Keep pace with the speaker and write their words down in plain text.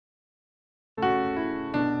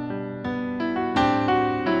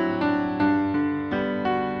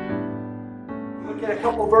a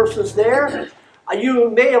couple verses there. You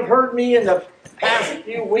may have heard me in the past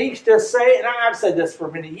few weeks just say, and I've said this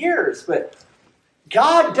for many years, but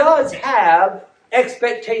God does have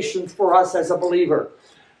expectations for us as a believer.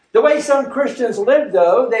 The way some Christians live,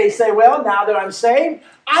 though, they say, well, now that I'm saved,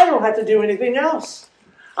 I don't have to do anything else.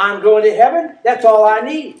 I'm going to heaven. That's all I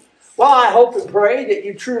need. Well, I hope and pray that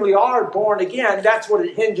you truly are born again. That's what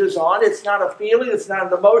it hinges on. It's not a feeling. It's not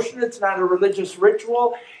an emotion. It's not a religious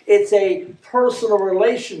ritual. It's a personal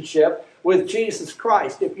relationship with Jesus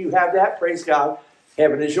Christ. If you have that, praise God,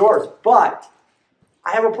 heaven is yours. But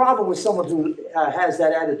I have a problem with someone who has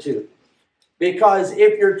that attitude. Because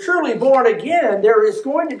if you're truly born again, there is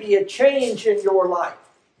going to be a change in your life.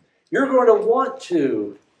 You're going to want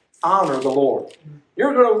to honor the Lord.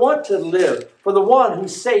 You're going to want to live for the one who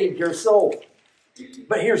saved your soul.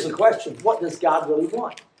 But here's the question. What does God really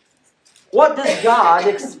want? What does God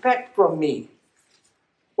expect from me?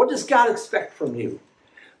 What does God expect from you?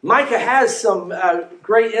 Micah has some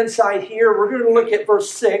great insight here. We're going to look at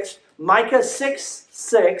verse 6. Micah 6,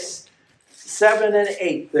 7, and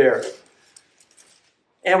 8 there.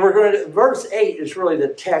 And we're going to, verse 8 is really the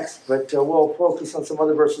text, but we'll focus on some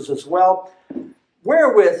other verses as well.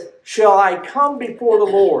 Wherewith shall I come before the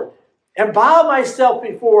Lord, and bow myself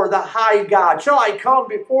before the high God? Shall I come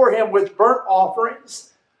before him with burnt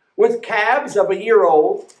offerings, with calves of a year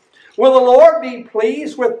old? Will the Lord be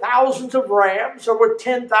pleased with thousands of rams, or with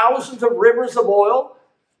 10,000s of rivers of oil?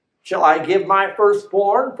 Shall I give my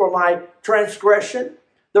firstborn for my transgression,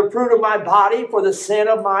 the fruit of my body for the sin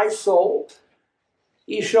of my soul?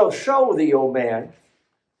 He shall show thee, O man,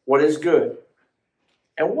 what is good.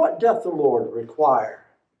 And what doth the Lord require?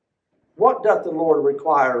 What doth the Lord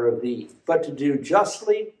require of thee, but to do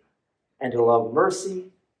justly, and to love mercy,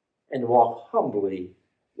 and walk humbly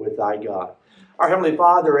with thy God? Our Heavenly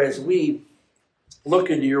Father, as we look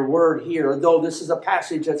into your word here, though this is a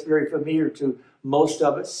passage that's very familiar to most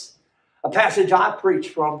of us, a passage I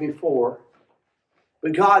preached from before,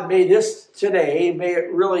 but God, may this today, may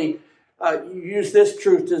it really use this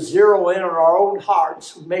truth to zero in on our own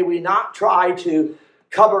hearts. May we not try to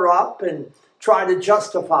cover up and try to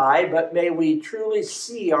justify, but may we truly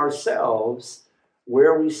see ourselves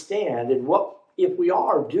where we stand and what if we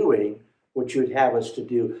are doing what you'd have us to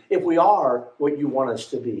do, if we are what you want us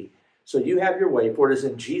to be. So you have your way, for it is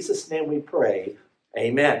in Jesus' name we pray.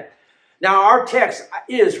 Amen. Now our text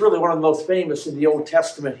is really one of the most famous in the Old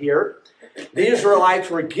Testament here. The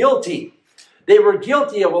Israelites were guilty. They were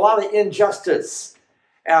guilty of a lot of injustice.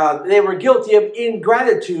 They were guilty of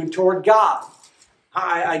ingratitude toward God.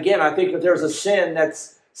 I think if there's a sin that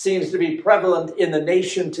seems to be prevalent in the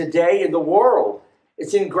nation today, in the world,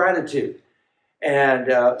 it's ingratitude. And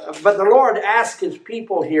but the Lord asked his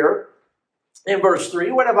people here in verse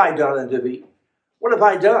 3, what have I done unto thee? What have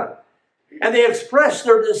I done? And they expressed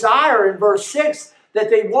their desire in verse 6 that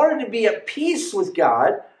they wanted to be at peace with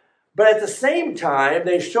God, but at the same time,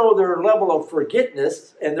 they show their level of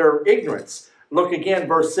forgetfulness and their ignorance. Look again,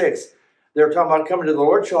 verse 6. They're talking about coming to the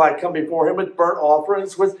Lord. Shall I come before him with burnt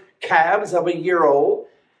offerings, with calves of a year old?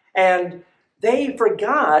 And they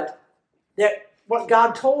forgot that what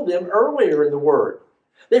God told them earlier in the Word.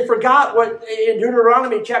 They forgot what in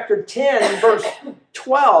Deuteronomy chapter 10, verse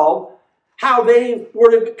 12, how they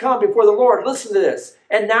were to come before the Lord. Listen to this.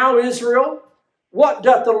 And now, Israel, what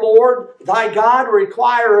doth the Lord thy God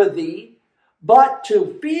require of thee, but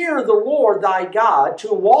to fear the Lord thy God,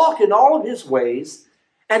 to walk in all of his ways,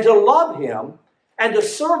 and to love him, and to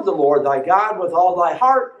serve the Lord thy God with all thy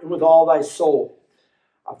heart and with all thy soul.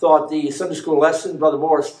 I thought the Sunday school lesson Brother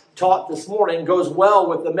Morris taught this morning goes well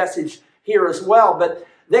with the message here as well. But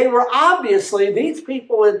they were obviously, these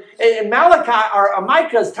people in Malachi or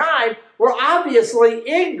Micah's time were obviously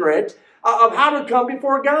ignorant of how to come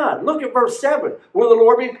before God. Look at verse 7. Will the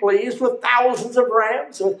Lord be pleased with thousands of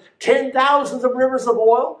rams, with 10,000s of rivers of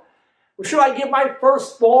oil? Should I give my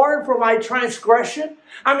firstborn for my transgression?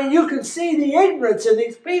 I mean, you can see the ignorance in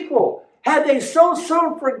these people. Had they so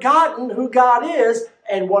soon forgotten who God is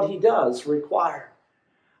and what he does require?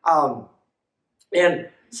 And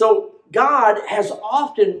so God has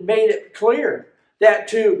often made it clear that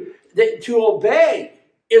to obey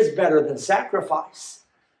is better than sacrifice.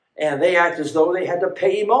 And they act as though they had to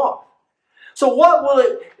pay him off. So what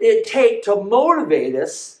will it take to motivate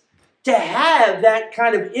us to have that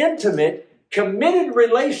kind of intimate, committed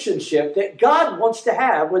relationship that God wants to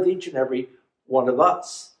have with each and every one of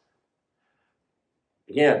us?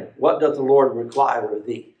 Again, what doth the Lord require of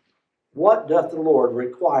thee? What doth the Lord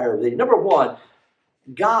require of thee? Number one,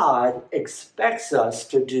 God expects us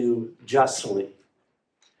to do justly.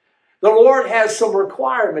 The Lord has some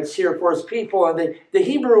requirements here for his people, and the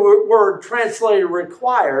Hebrew word translated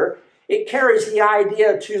require, it carries the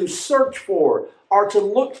idea to search for or to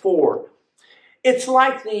look for. It's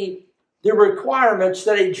like the requirements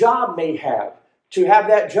that a job may have. To have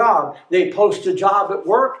that job, they post a job at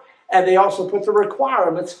work, and they also put the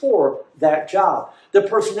requirements for that job. The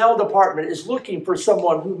personnel department is looking for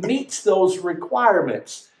someone who meets those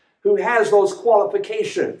requirements, who has those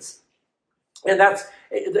qualifications. And that's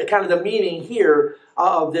kind of the meaning here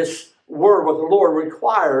of this word, what the Lord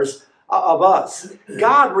requires of us.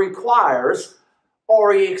 God requires,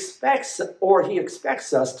 or he expects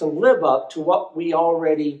us to live up to what we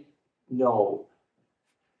already know.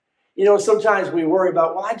 You know, sometimes we worry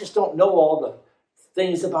about, well, I just don't know all the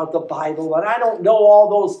things about the Bible, and I don't know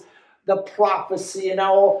all the prophecy and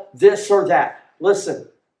all this or that. Listen,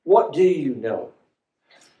 what do you know?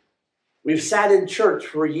 We've sat in church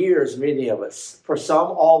for years, many of us, for some,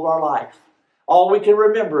 all of our life. All we can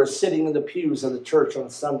remember is sitting in the pews of the church on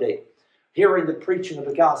Sunday, hearing the preaching of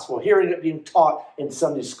the gospel, hearing it being taught in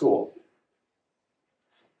Sunday school.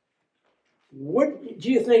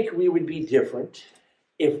 Do you think we would be different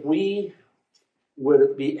if we would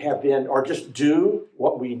have been, or just do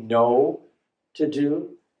what we know to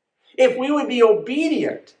do? If we would be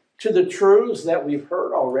obedient to the truths that we've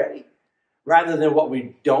heard already, rather than what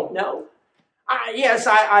we don't know? Yes,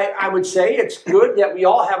 I would say it's good that we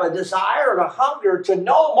all have a desire and a hunger to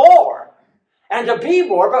know more and to be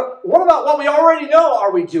more, but what about what we already know?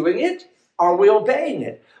 Are we doing it? Are we obeying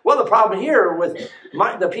it? Well, the problem here with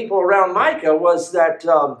the people around Micah was that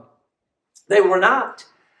they were not.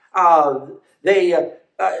 God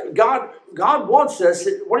wants us,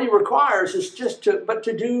 what he requires is just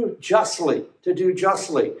to do justly,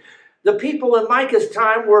 The people in Micah's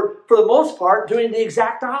time were, for the most part, doing the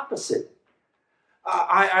exact opposite.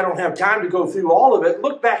 I don't have time to go through all of it.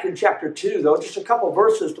 Look back in chapter 2, though, just a couple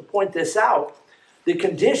verses to point this out. The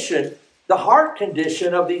heart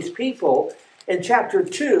condition of these people in chapter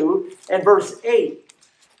 2 and verse 8.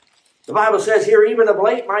 The Bible says here, even of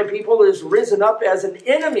late my people is risen up as an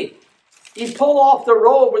enemy. He pulled off the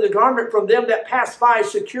robe with a garment from them that passed by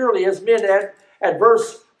securely as men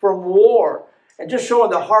adverse from war. And just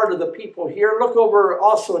showing the heart of the people here, look over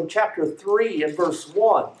also in chapter 3 and verse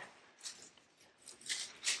 1.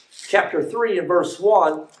 Chapter 3 and verse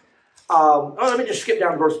 1. Let me just skip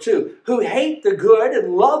down to verse 2. Who hate the good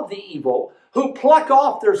and love the evil, who pluck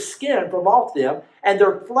off their skin from off them, and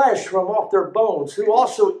their flesh from off their bones, who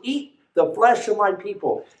also eat the flesh of my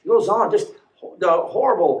people. It goes on, just the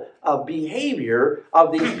horrible behavior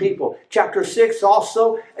of these people. Chapter 6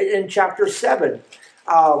 also, in chapter 7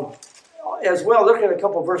 as well. Look at a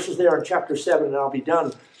couple verses there in chapter 7, and I'll be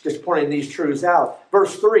done just pointing these truths out.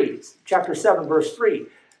 Verse 3, chapter 7, verse 3.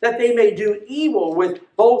 That they may do evil with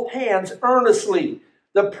both hands earnestly.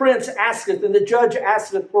 The prince asketh, and the judge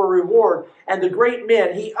asketh for a reward, and the great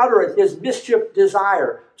man, he uttereth his mischief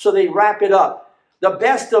desire. So they wrap it up. The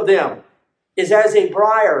best of them is as a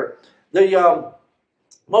briar. The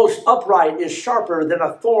most upright is sharper than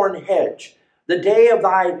a thorn hedge. The day of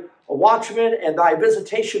thy watchman and thy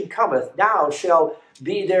visitation cometh. Now shall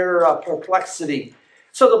be their perplexity.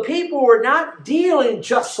 So the people were not dealing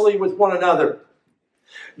justly with one another.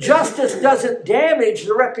 Justice doesn't damage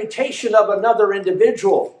the reputation of another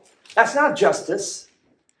individual. That's not justice.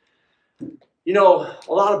 You know,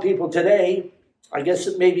 a lot of people today, I guess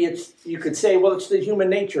you could say, well, it's the human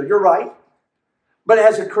nature. You're right. But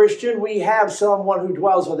as a Christian, we have someone who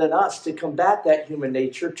dwells within us to combat that human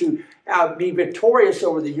nature, to be victorious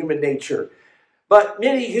over the human nature. But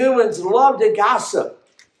many humans love to gossip,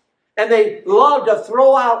 and they love to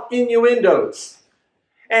throw out innuendos.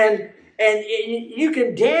 And you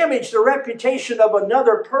can damage the reputation of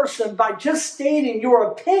another person by just stating your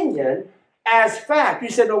opinion as fact.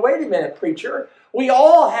 You said, no, wait a minute, preacher. We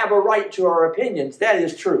all have a right to our opinions. That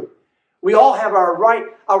is true. We all have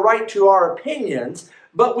a right to our opinions,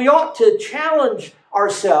 but we ought to challenge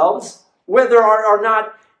ourselves whether or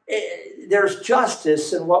not there's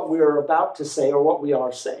justice in what we are about to say or what we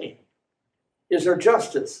are saying. Is there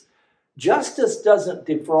justice? Justice doesn't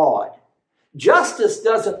defraud. Justice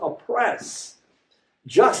doesn't oppress.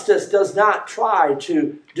 Justice does not try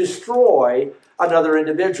to destroy another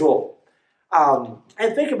individual. And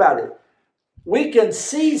think about it. We can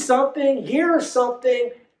see something, hear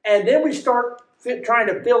something, and then we start trying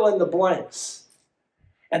to fill in the blanks.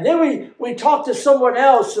 And then we talk to someone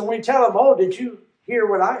else and we tell them, oh, did you hear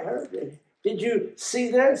what I heard? Did you see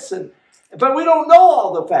this? But we don't know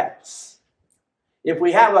all the facts. If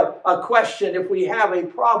we have a question, if we have a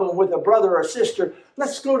problem with a brother or sister,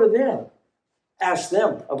 let's go to them. Ask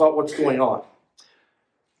them about what's going on.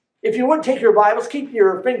 If you would take your Bibles, keep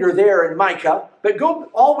your finger there in Micah, but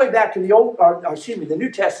go all the way back to the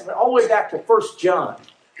New Testament, all the way back to 1 John.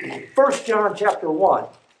 1 John chapter 1.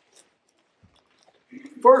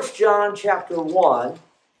 1 John chapter 1.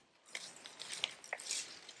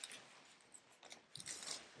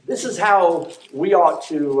 This is how we ought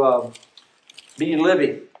to be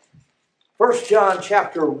living. 1 John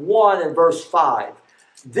chapter 1 and verse 5.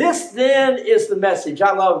 This then is the message.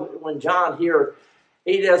 I love when John here,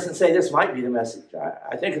 he doesn't say this might be the message.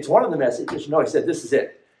 I think it's one of the messages. No, he said this is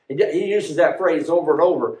it. He uses that phrase over and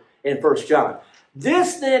over in 1 John.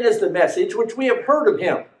 This then is the message which we have heard of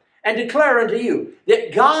him and declare unto you,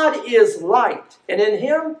 that God is light, and in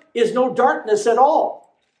him is no darkness at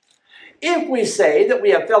all. If we say that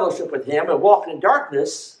we have fellowship with him and walk in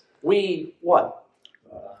darkness, we what?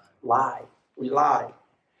 Lie. We lie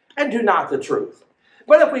and do not the truth.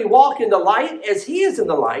 But if we walk in the light as he is in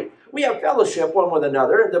the light, we have fellowship one with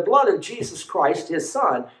another, and the blood of Jesus Christ, his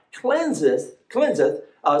Son, cleanseth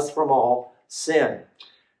us from all sin.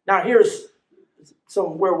 Now here's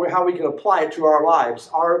how we can apply it to our lives.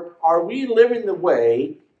 Are we living the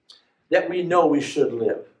way that we know we should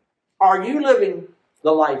live? Are you living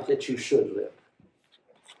the life that you should live?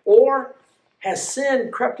 Or has sin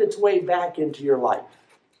crept its way back into your life?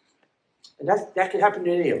 And that can happen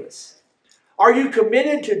to any of us. Are you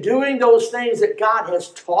committed to doing those things that God has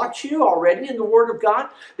taught you already in the Word of God,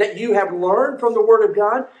 that you have learned from the Word of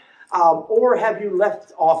God? Or have you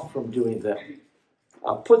left off from doing them?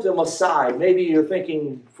 Put them aside. Maybe you're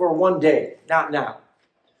thinking for one day, not now.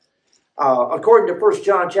 According to 1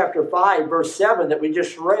 John chapter 5, verse 7 that we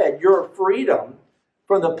just read, your freedom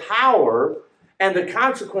from the power and the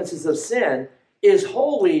consequences of sin is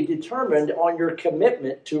wholly determined on your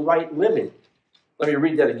commitment to right living. Let me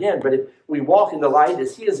read that again. But if we walk in the light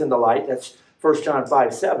as he is in the light, that's 1 John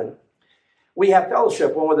 5, 7, we have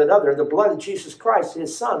fellowship one with another. The blood of Jesus Christ,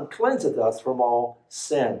 his Son, cleanseth us from all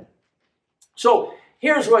sin. So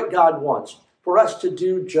here's what God wants for us to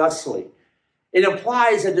do justly. It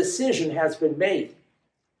implies a decision has been made.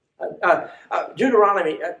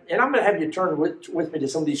 Deuteronomy, and I'm going to have you turn with me to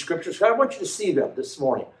some of these scriptures, because I want you to see them this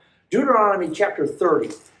morning. Deuteronomy chapter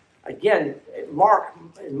 30. Again, Mark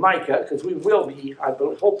and Micah, because we will be, I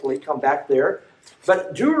will hopefully come back there.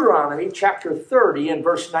 But Deuteronomy chapter 30 and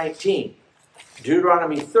verse 19.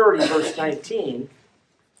 Deuteronomy 30 verse 19.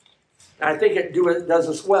 I think it does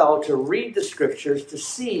us well to read the scriptures, to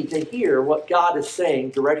see, to hear what God is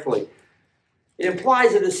saying directly. It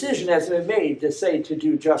implies a decision has been made to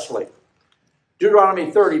do justly. Deuteronomy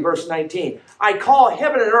 30, verse 19. I call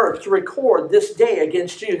heaven and earth to record this day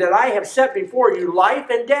against you, that I have set before you life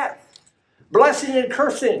and death, blessing and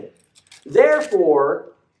cursing.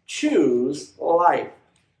 Therefore, choose life,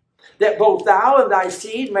 that both thou and thy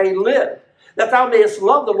seed may live, that thou mayest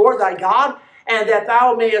love the Lord thy God, and that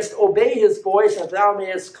thou mayest obey his voice, and thou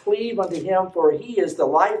mayest cleave unto him, for he is the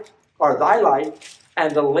life, or thy life,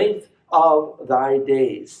 and the length of thy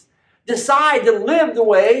days. Decide to live the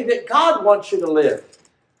way that God wants you to live.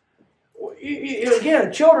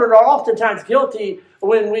 Again, children are oftentimes guilty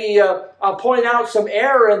when we point out some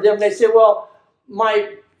error in them. They say, well,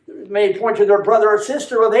 may point to their brother or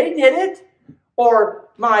sister, well, they did it. Or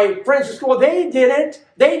my friends at school, they did it.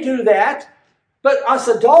 They do that. But us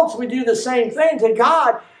adults, we do the same thing to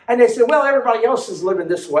God. And they say, well, everybody else is living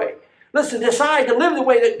this way. Listen, decide to live the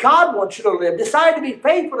way that God wants you to live. Decide to be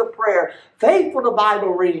faithful to prayer, faithful to Bible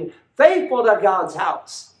reading, faithful to God's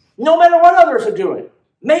house. No matter what others are doing,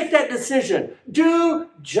 make that decision. Do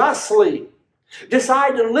justly.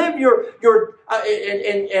 Decide to live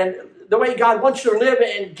and the way God wants you to live,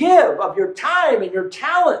 and give of your time and your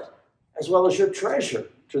talent as well as your treasure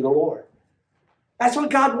to the Lord. That's what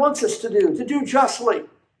God wants us to do justly.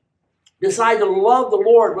 Decide to love the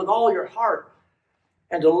Lord with all your heart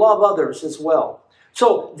and to love others as well.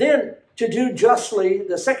 So then, to do justly,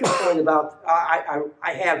 the second point about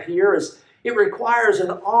I have here is it requires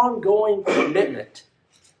an ongoing commitment.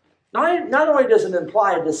 Not only does it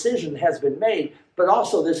imply a decision has been made, but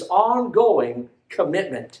also this ongoing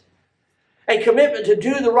commitment. A commitment to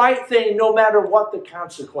do the right thing no matter what the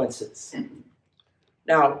consequences.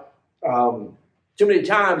 Now, too many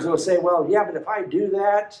times we'll say, well, yeah, but if I do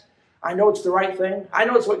that, I know it's the right thing. I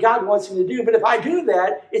know it's what God wants me to do, but if I do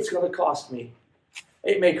that, it's going to cost me.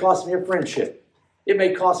 It may cost me a friendship. It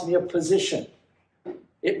may cost me a position.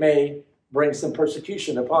 It may bring some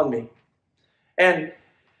persecution upon me. And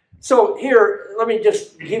so here, let me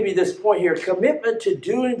just give you this point here. Commitment to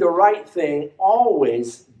doing the right thing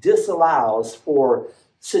always disallows for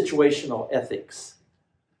situational ethics.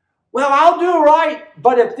 Well, I'll do right,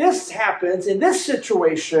 but if this happens in this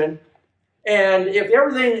situation, And if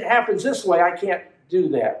everything happens this way, I can't do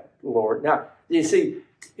that, Lord. Now, you see,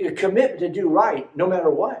 a commitment to do right no matter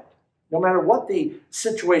what the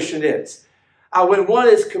situation is. When one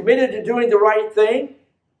is committed to doing the right thing,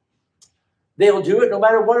 they'll do it no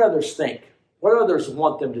matter what others think, what others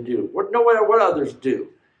want them to do, no matter what others do.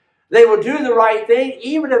 They will do the right thing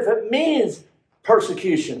even if it means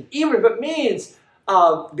persecution, even if it means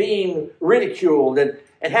being ridiculed and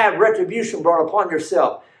have retribution brought upon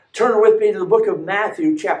yourself. Turn with me to the book of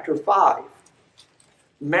Matthew chapter 5.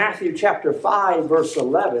 Matthew chapter 5, verse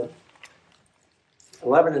 11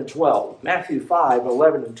 and 12. Matthew 5,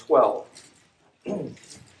 11 and 12.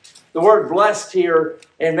 The word blessed here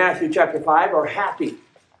in Matthew chapter 5 are happy.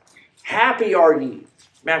 Happy are ye,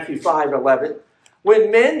 Matthew 5, 11,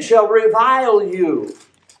 when men shall revile you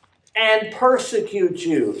and persecute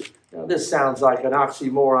you. Now, this sounds like an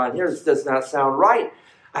oxymoron here. This does not sound right.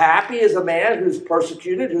 Happy is a man who's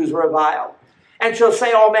persecuted, who's reviled, and shall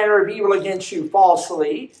say all manner of evil against you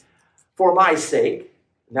falsely for my sake.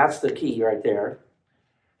 And that's the key right there.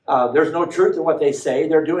 There's no truth in what they say.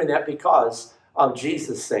 They're doing that because of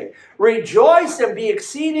Jesus' sake. Rejoice and be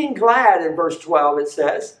exceeding glad, in verse 12 it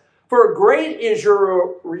says, for great is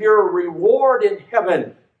your reward in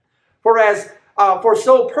heaven. For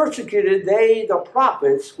so persecuted they the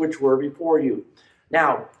prophets which were before you.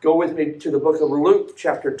 Now, go with me to the book of Luke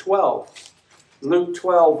chapter 12. Luke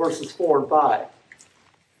 12, verses 4 and 5.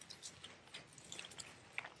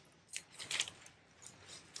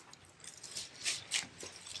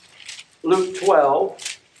 Luke 12.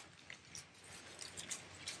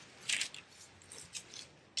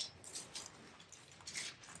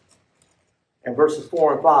 And verses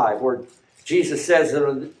 4 and 5, where Jesus says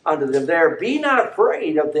unto them there, be not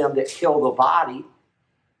afraid of them that kill the body.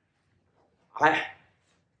 I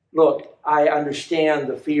understand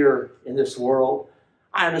the fear in this world.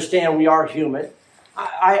 I understand we are human.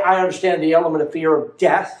 I understand the element of fear of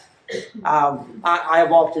death. I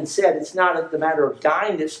have often said it's not the matter of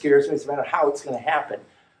dying that scares me, it's the matter of how it's going to happen.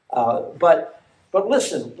 But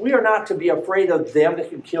listen, we are not to be afraid of them that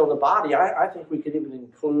can kill the body. I think we could even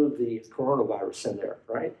include the coronavirus in there,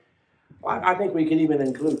 right? I think we could even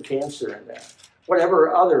include cancer in there.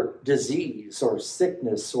 Whatever other disease or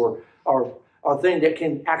sickness or thing that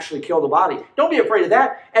can actually kill the body. Don't be afraid of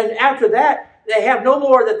that. And after that, they have no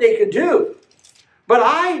more that they can do. But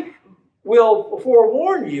I will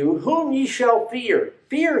forewarn you whom ye shall fear.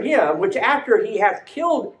 Fear him which after he hath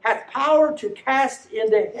killed hath power to cast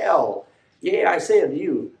into hell. Yea, I say unto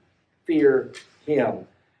you, fear him.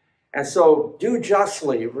 And so do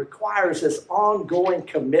justly requires this ongoing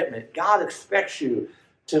commitment. God expects you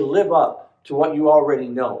to live up to what you already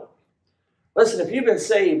know. Listen, if you've been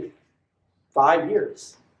saved 5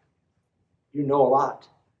 years, you know a lot.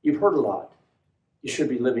 You've heard a lot. You should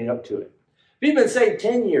be living up to it. If you've been saved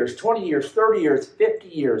 10 years, 20 years, 30 years, 50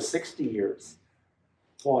 years, 60 years,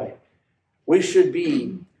 boy, we should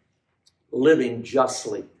be living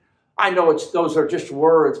justly. I know those are just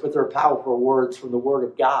words, but they're powerful words from the Word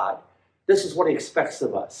of God. This is what He expects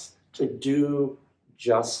of us, to do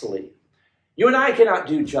justly. You and I cannot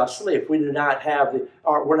do justly if we do not have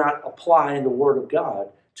we're not applying the Word of God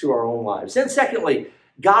to our own lives. And secondly,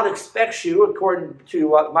 God expects you, according to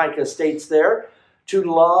what Micah states there, to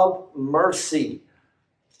love mercy.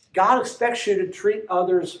 God expects you to treat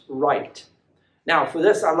others right. Now, for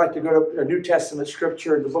this, I'd like to go to a New Testament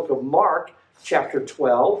scripture in the book of Mark, chapter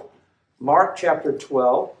 12. Mark, chapter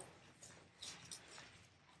 12.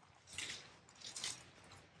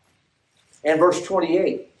 And verse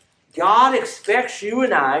 28. God expects you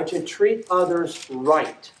and I to treat others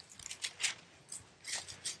right.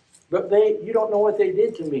 But you don't know what they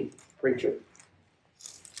did to me, preacher.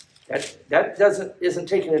 That isn't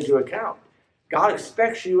taken into account. God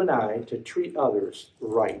expects you and I to treat others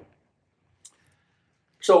right.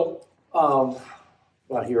 So,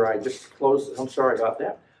 here I just closed. I'm sorry about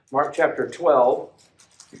that. Mark chapter 12.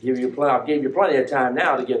 I gave you plenty of time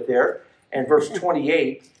now to get there. And verse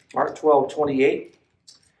 28. Mark 12, 28.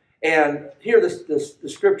 And here the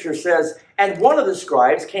scripture says, and one of the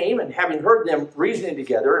scribes came, and having heard them reasoning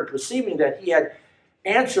together, and perceiving that he had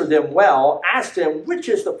answered them well, asked him, which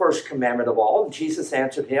is the first commandment of all? And Jesus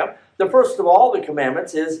answered him, the first of all the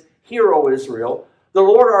commandments is, hear, O Israel, the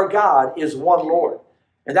Lord our God is one Lord.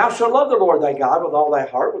 And thou shalt love the Lord thy God with all thy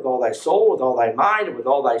heart, with all thy soul, with all thy mind, and with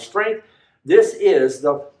all thy strength. This is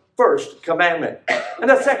the first commandment. And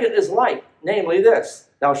the second is like, namely this,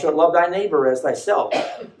 thou shalt love thy neighbor as thyself.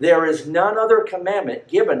 There is none other commandment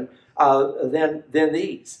given than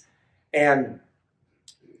these. Let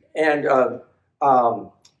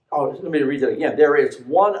me read that again. There is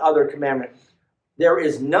one other commandment there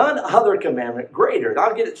is none other commandment greater. And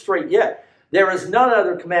I'll get it straight yet. There is none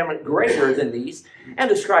other commandment greater than these. And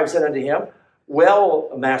the scribe said unto him,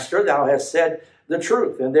 Well, master, thou hast said the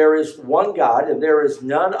truth, and there is one God, and there is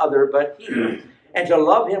none other but he. And to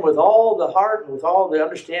love him with all the heart, and with all the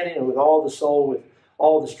understanding, and with all the soul, with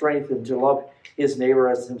all the strength, and to love his neighbor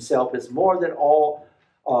as himself is more than all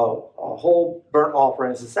whole burnt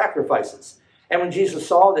offerings and sacrifices. And when Jesus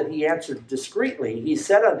saw that he answered discreetly, he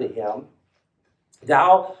said unto him,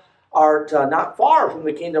 Thou art not far from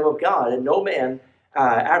the kingdom of God, and no man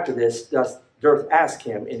after this durst ask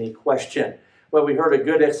him any question. Well, we heard a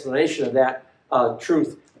good explanation of that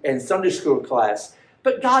truth in Sunday school class.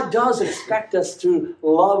 But God does expect us to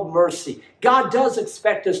love mercy. God does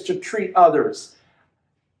expect us to treat others.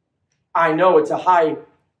 I know it's a high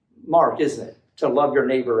mark, isn't it? To love your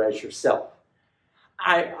neighbor as yourself.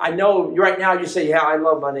 I know right now you say, yeah, I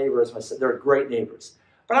love my neighbor as myself. They're great neighbors.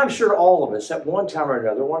 But I'm sure all of us at one time or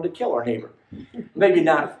another wanted to kill our neighbor. Maybe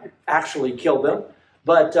not actually kill them,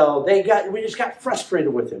 but we just got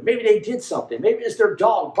frustrated with them. Maybe they did something. Maybe it's their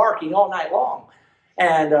dog barking all night long.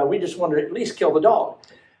 And we just wanted to at least kill the dog.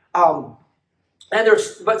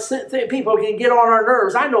 People can get on our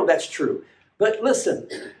nerves. I know that's true. But listen,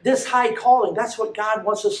 this high calling, that's what God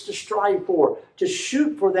wants us to strive for, to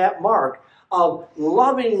shoot for that mark of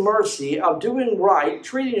loving mercy, of doing right,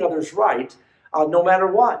 treating others right, no matter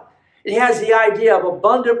what. It has the idea of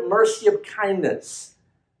abundant mercy of kindness.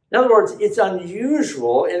 In other words, it's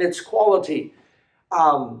unusual in its quality.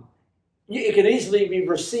 It can easily be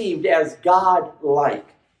perceived as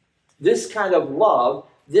God-like. This kind of love,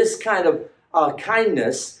 this kind of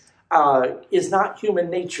kindness is not human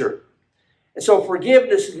nature. And so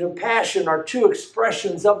forgiveness and compassion are two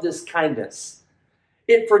expressions of this kindness.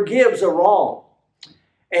 It forgives a wrong,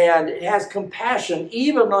 and it has compassion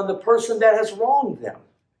even on the person that has wronged them.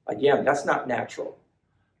 Again, that's not natural.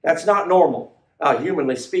 That's not normal,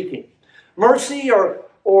 humanly speaking. Mercy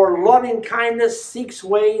or loving kindness seeks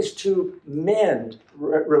ways to mend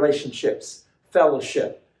relationships,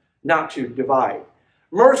 fellowship, not to divide.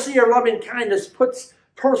 Mercy or loving kindness puts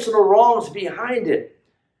personal wrongs behind it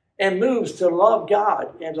and moves to love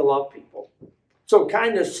God and to love people. So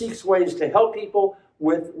kindness seeks ways to help people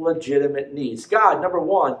with legitimate needs. God, number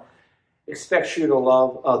one, expects you to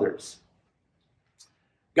love others.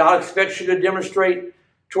 God expects you to demonstrate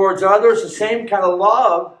towards others the same kind of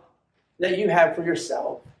love that you have for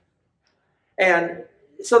yourself. And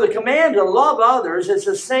so the command to love others is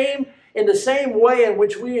in the same way in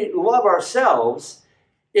which we love ourselves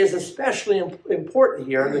is especially important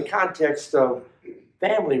here in the context of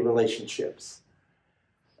family relationships.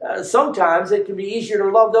 Sometimes it can be easier to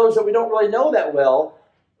love those that we don't really know that well,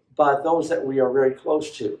 but those that we are very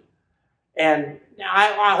close to. And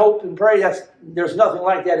I hope and pray that there's nothing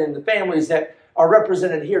like that in the families that are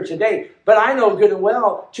represented here today. But I know good and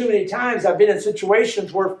well, too many times I've been in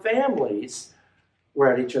situations where families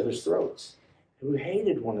were at each other's throats, who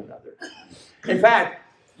hated one another. In fact,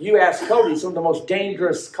 you ask Cody, some of the most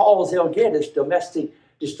dangerous calls he'll get is domestic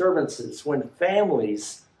disturbances, when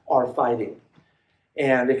families are fighting.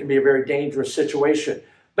 And it can be a very dangerous situation.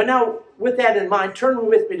 But now, with that in mind, turn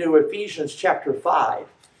with me to Ephesians chapter 5.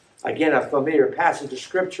 Again, a familiar passage of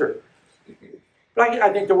Scripture. But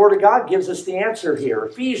I think the Word of God gives us the answer here.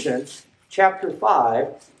 Ephesians chapter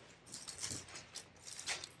 5.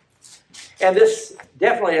 And this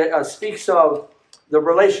definitely speaks of the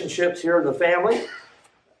relationships here in the family.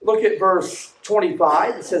 Look at verse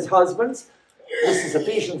 25. It says, Husbands. This is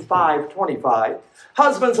Ephesians 5:25.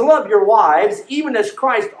 Husbands, love your wives, even as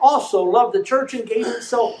Christ also loved the church and gave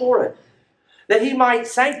himself for it, that he might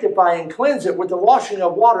sanctify and cleanse it with the washing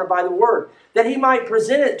of water by the word, that he might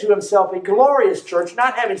present it to himself a glorious church,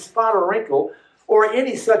 not having spot or wrinkle or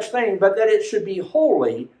any such thing, but that it should be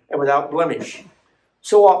holy and without blemish.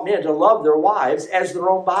 So ought men to love their wives as their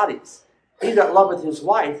own bodies. He that loveth his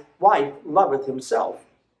wife loveth himself.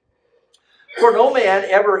 For no man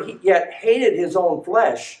ever yet hated his own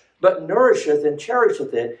flesh, but nourisheth and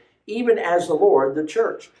cherisheth it, even as the Lord the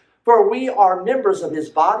church. For we are members of his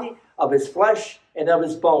body, of his flesh, and of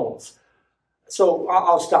his bones. So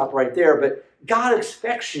I'll stop right there, but God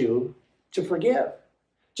expects you to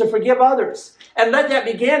forgive others. And let that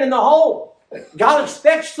begin in the home. God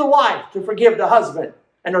expects the wife to forgive the husband.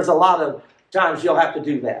 And there's a lot of times you'll have to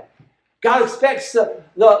do that. God expects the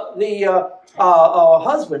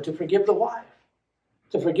husband to forgive the wife,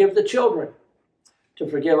 to forgive the children, to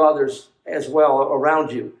forgive others as well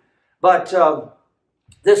around you. But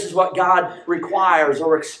this is what God requires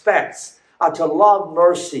or expects, to love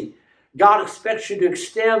mercy. God expects you to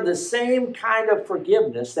extend the same kind of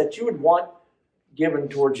forgiveness that you would want given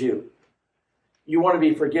towards you. you want to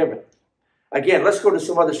be forgiven. Again, let's go to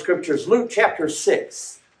some other scriptures. Luke chapter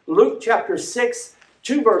 6. Luke chapter 6,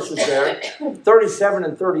 2 verses there, 37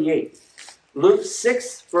 and 38. Luke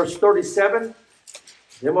 6, verse 37.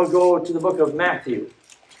 Then we'll go to the book of Matthew,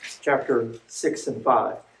 chapter 6 and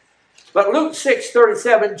 5. But Luke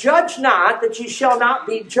 6:37, judge not, that ye shall not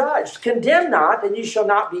be judged. Condemn not, and ye shall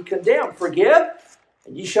not be condemned. Forgive,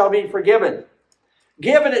 and ye shall be forgiven.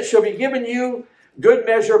 Give, and it shall be given you. Good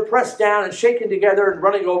measure, pressed down and shaken together and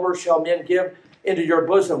running over, shall men give into your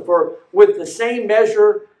bosom. For with the same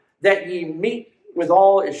measure that ye meet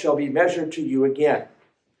withal, it shall be measured to you again.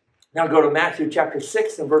 Now go to Matthew chapter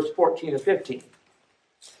 6 and verse 14 and 15.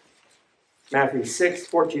 Matthew 6,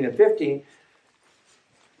 14 and 15.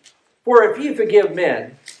 For if ye forgive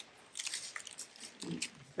men,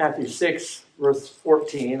 Matthew 6, verse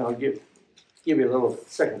 14, I'll give you a little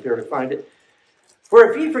second there to find it. For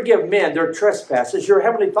if ye forgive men their trespasses, your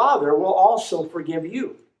heavenly Father will also forgive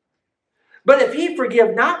you. But if ye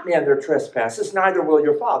forgive not men their trespasses, neither will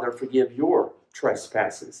your Father forgive your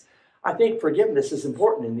trespasses. I think forgiveness is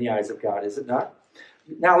important in the eyes of God, is it not?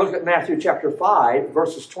 Now look at Matthew chapter 5,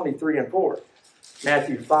 verses 23 and 4.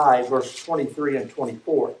 Matthew 5, verse 23 and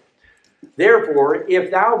 24. Therefore,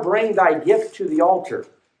 if thou bring thy gift to the altar,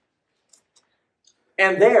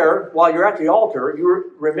 and there, while you're at the altar,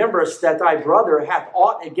 you rememberest that thy brother hath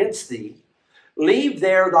aught against thee, leave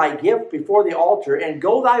there thy gift before the altar, and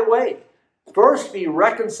go thy way. First be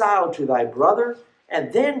reconciled to thy brother,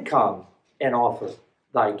 and then come and offer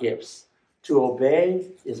thy gifts. To obey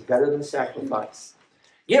is better than sacrifice.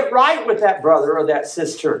 Get right with that brother or that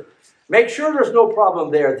sister. Make sure there's no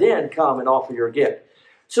problem there, then come and offer your gift.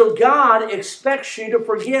 So God expects you to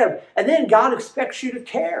forgive, and then God expects you to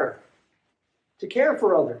care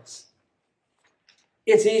for others.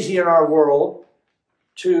 It's easy in our world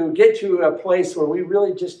to get to a place where we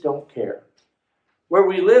really just don't care, where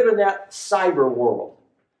we live in that cyber world,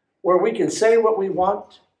 where we can say what we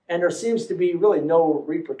want, and there seems to be really no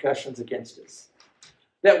repercussions against us.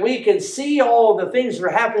 That we can see all the things that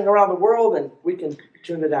are happening around the world, and we can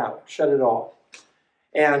tune it out, shut it off.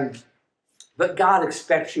 But God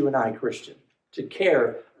expects you and I, Christian, to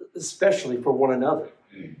care, especially for one another.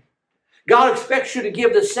 God expects you to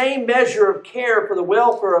give the same measure of care for the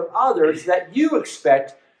welfare of others that you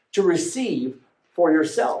expect to receive for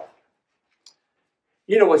yourself.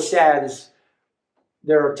 You know what's sad is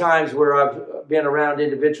there are times where I've been around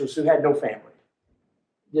individuals who had no family,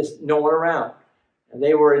 just no one around, and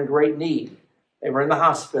they were in great need. They were in the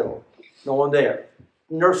hospital, no one there.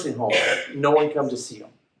 Nursing home, no one come to see them.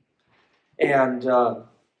 And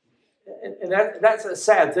that's a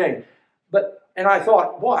sad thing. And I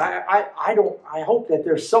thought, boy, I hope that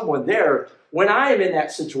there's someone there when I am in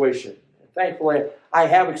that situation. Thankfully, I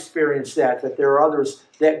have experienced that there are others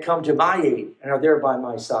that come to my aid and are there by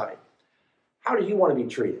my side. How do you want to be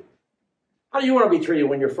treated? How do you want to be treated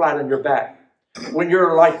when you're flat on your back? When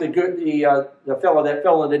you're like the fellow that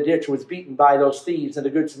fell in the ditch, was beaten by those thieves, and the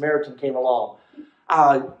Good Samaritan came along.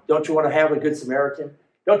 Don't you want to have a Good Samaritan?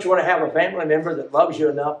 Don't you want to have a family member that loves you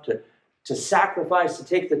enough to sacrifice, to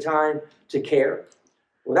take the time to care?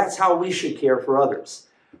 Well, that's how we should care for others.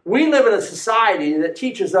 We live in a society that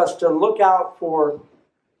teaches us to look out for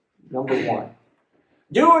number one.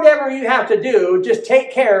 Do whatever you have to do, just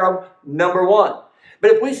take care of number one.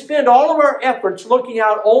 But if we spend all of our efforts looking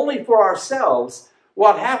out only for ourselves,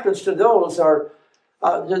 what happens to those to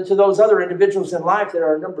those other individuals in life that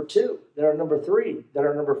are number two, that are number three, that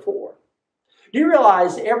are number four? Do you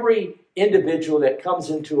realize every individual that comes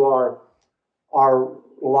into our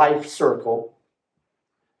life circle,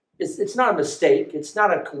 it's not a mistake, it's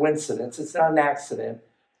not a coincidence, it's not an accident.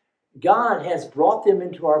 God has brought them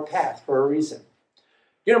into our path for a reason.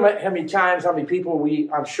 You know how many people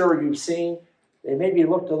I'm sure you've seen, they maybe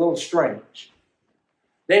looked a little strange.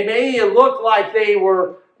 They may look like they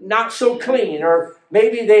were not so clean, or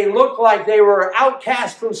maybe they look like they were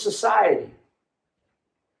outcast from society.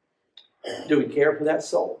 Do we care for that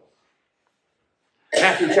soul?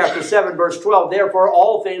 Matthew chapter 7, verse 12, therefore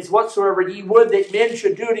all things whatsoever ye would that men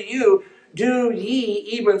should do to you, do ye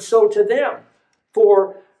even so to them.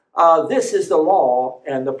 For this is the law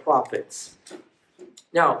and the prophets.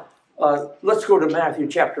 Now, let's go to Matthew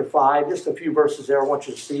chapter 5, just a few verses there I want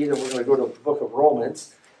you to see, then we're going to go to the book of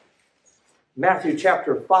Romans. Matthew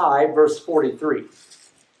chapter 5, verse 43.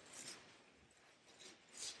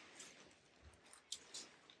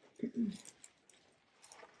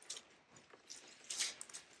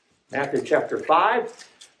 Matthew chapter 5,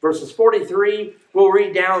 verses 43, we'll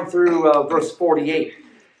read down through verse 48.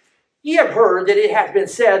 Ye have heard that it hath been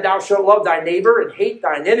said, thou shalt love thy neighbor and hate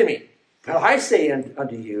thine enemy. But I say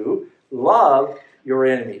unto you, Love your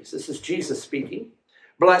enemies. This is Jesus speaking.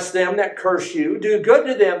 Bless them that curse you. Do good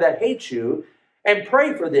to them that hate you. And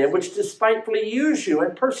pray for them which despitefully use you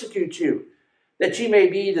and persecute you, that ye may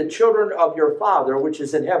be the children of your Father which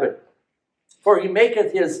is in heaven. For he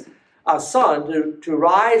maketh his sun to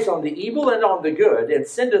rise on the evil and on the good, and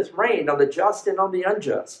sendeth rain on the just and on the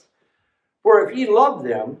unjust. For if ye love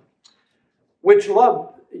them which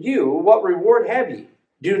love you, what reward have ye?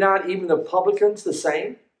 Do not even the publicans the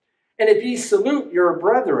same? And if ye salute your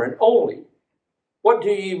brethren only, what do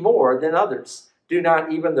ye more than others? Do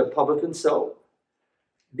not even the publicans so?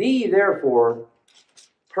 Be ye therefore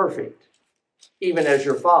perfect, even as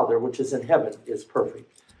your Father which is in heaven is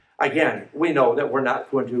perfect. Again, we know that we're not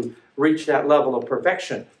going to reach that level of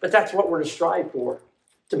perfection, but that's what we're to strive for,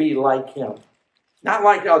 to be like him. Not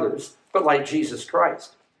like others, but like Jesus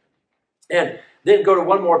Christ. And then go to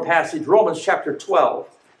one more passage, Romans chapter 12.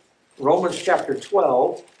 Romans chapter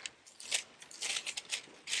 12,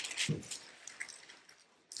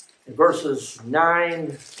 verses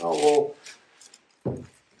 9,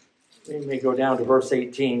 we may go down to verse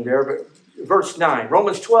 18 there, but verse 9.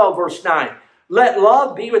 Romans 12, verse 9. Let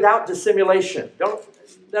love be without dissimulation.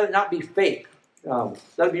 Let it not be fake. Let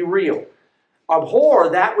it be real. Abhor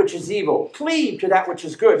that which is evil. Cleave to that which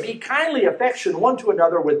is good. Be kindly affectioned one to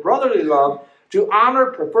another with brotherly love, to honor,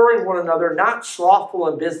 preferring one another, not slothful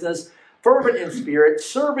in business, fervent in spirit,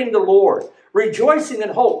 serving the Lord, rejoicing in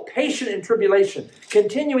hope, patient in tribulation,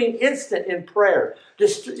 continuing instant in prayer,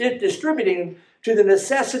 distributing to the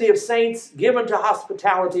necessity of saints, given to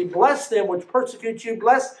hospitality. Bless them which persecute you.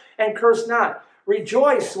 Bless and curse not.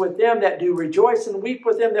 Rejoice with them that do rejoice, and weep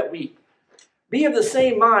with them that weep. Be of the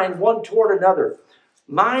same mind one toward another.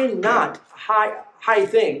 Mind not high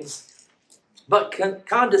things, but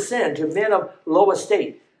condescend to men of low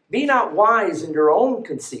estate. Be not wise in your own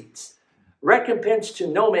conceits. Recompense to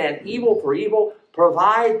no man evil for evil.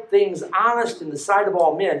 Provide things honest in the sight of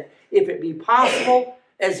all men. If it be possible,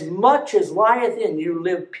 as much as lieth in you,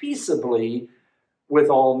 live peaceably with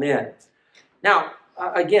all men. Now,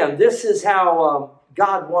 again, this is how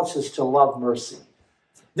God wants us to love mercy.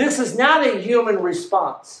 This is not a human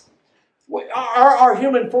response. Our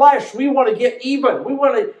human flesh, we want to get even. We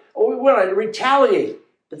want to retaliate.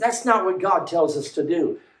 But that's not what God tells us to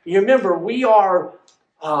do. You remember, we are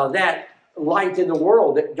that light in the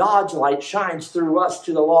world, that God's light shines through us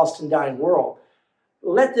to the lost and dying world.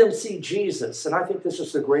 Let them see Jesus. And I think this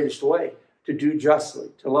is the greatest way to do justly,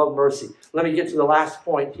 to love mercy. Let me get to the last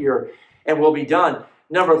point here, and we'll be done.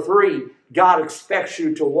 Number 3, God expects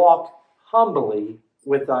you to walk humbly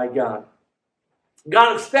with thy God.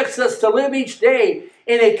 God expects us to live each day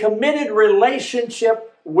in a committed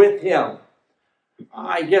relationship with him.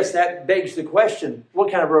 I guess that begs the question,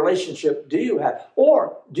 what kind of relationship do you have?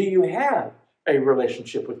 Or do you have a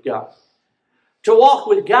relationship with God? To walk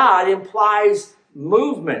with God implies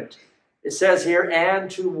movement. It says here,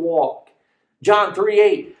 and to walk. John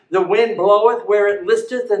 3:8, the wind bloweth where it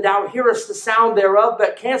listeth, and thou hearest the sound thereof,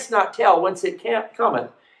 but canst not tell whence it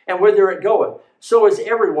cometh, and whither it goeth. So is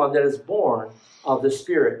everyone that is born of the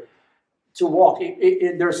Spirit. To walk,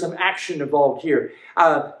 there's some action involved here.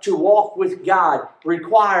 To walk with God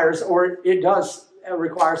requires, or it does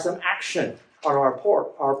require some action on our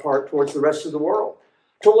part towards the rest of the world.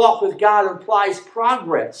 To walk with God implies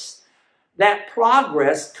progress. That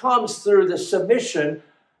progress comes through the submission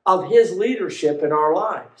of his leadership in our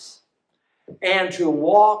lives. And to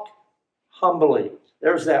walk humbly.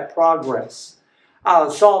 There's that progress.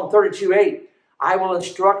 Psalm 32:8, I will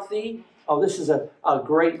instruct thee. Oh, this is a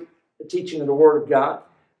great teaching of the Word of God.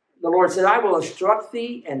 The Lord said, I will instruct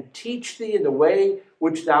thee and teach thee in the way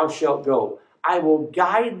which thou shalt go. I will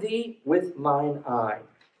guide thee with mine eye.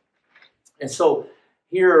 And so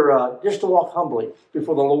here, just to walk humbly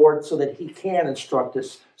before the Lord so that he can instruct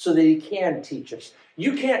us, so that he can teach us.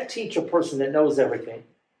 You can't teach a person that knows everything.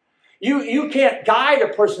 You can't guide a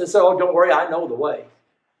person that says, oh, don't worry, I know the way.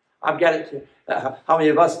 I've got it. How many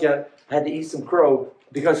of us had to eat some crow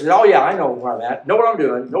because, oh yeah, I know where I'm at, know what I'm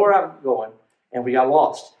doing, know where I'm going, and we got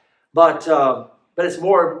lost. But it's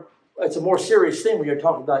a more serious thing when you're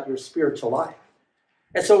talking about your spiritual life.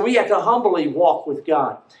 And so we have to humbly walk with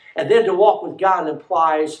God. And then to walk with God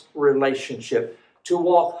implies relationship. To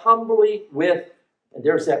walk humbly with, and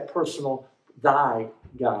there's that personal, thy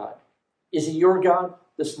God. Is he your God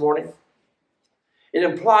this morning? It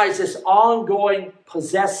implies this ongoing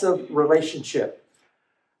possessive relationship.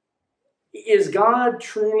 Is God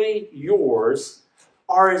truly yours,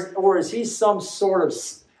 or is he some sort of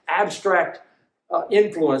abstract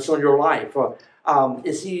influence on your life?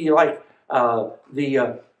 Is he like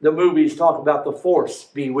the movies talk about the force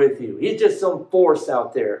be with you? He's just some force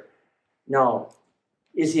out there. No.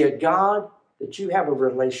 Is he a God that you have a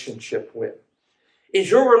relationship with? Is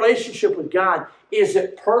your relationship with God, is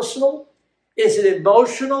it personal? Is it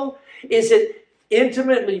emotional? Is it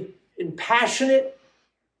intimately and passionate?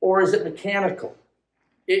 Or is it mechanical?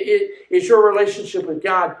 Is your relationship with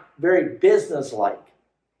God very businesslike?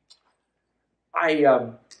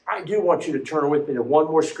 I do want you to turn with me to one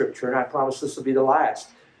more scripture, and I promise this will be the last.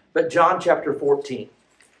 But John chapter 14,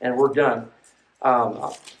 and we're done.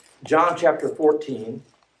 John chapter 14.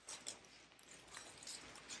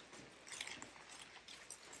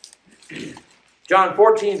 John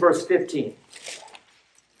 14, verse 15.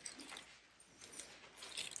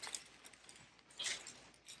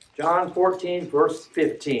 John 14, verse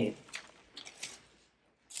 15.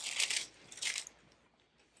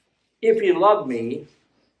 If you love me,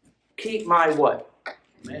 keep my what?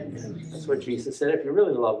 Commandments. That's what Jesus said. If you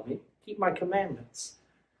really love me, keep my commandments.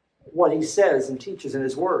 What he says and teaches in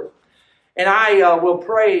his word. And I will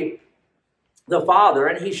pray the Father,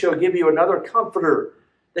 and he shall give you another comforter,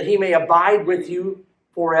 that he may abide with you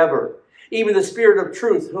forever. Even the Spirit of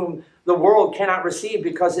truth, whom the world cannot receive,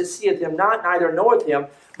 because it seeth him not, neither knoweth him.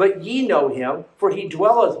 But ye know him, for he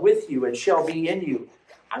dwelleth with you, and shall be in you.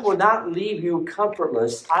 I will not leave you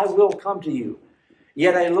comfortless. I will come to you.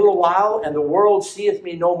 Yet a little while, and the world seeth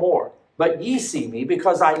me no more. But ye see me,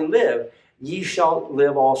 because I live, ye shall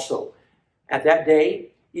live also. At that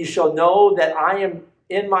day ye shall know that I am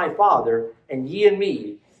in my Father, and ye in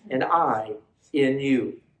me, and I in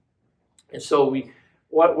you. And so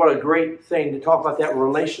what a great thing to talk about that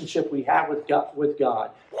relationship we have with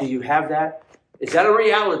God. Do you have that? Is that a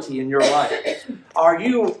reality in your life? Are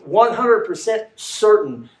you 100%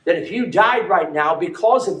 certain that if you died right now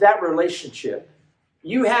because of that relationship,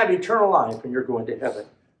 you have eternal life and you're going to heaven?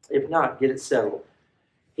 If not, get it settled.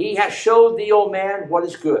 He has showed thee, O man, what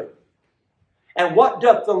is good. And what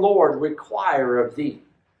doth the Lord require of thee?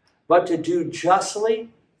 But to do justly,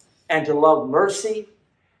 and to love mercy,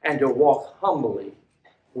 and to walk humbly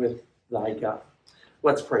with thy God.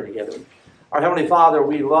 Let's pray together. Our Heavenly Father,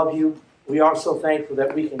 we love you. We are so thankful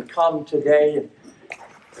that we can come today.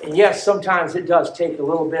 And yes, sometimes it does take a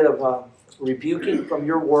little bit of rebuking from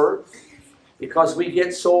your word, because we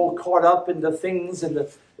get so caught up in the things and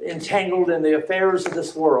entangled in the affairs of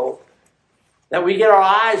this world that we get our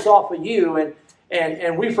eyes off of you,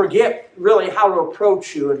 and we forget really how to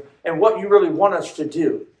approach you and what you really want us to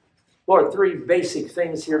do. Lord, 3 basic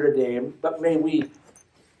things here today, but may we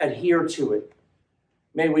adhere to it.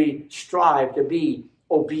 May we strive to be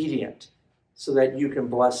obedient so that you can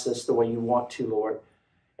bless us the way you want to, Lord.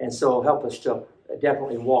 And so help us to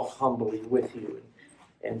definitely walk humbly with you,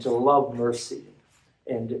 and to love mercy,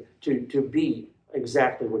 and to be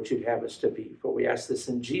exactly what you'd have us to be. For we ask this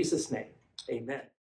in Jesus' name. Amen.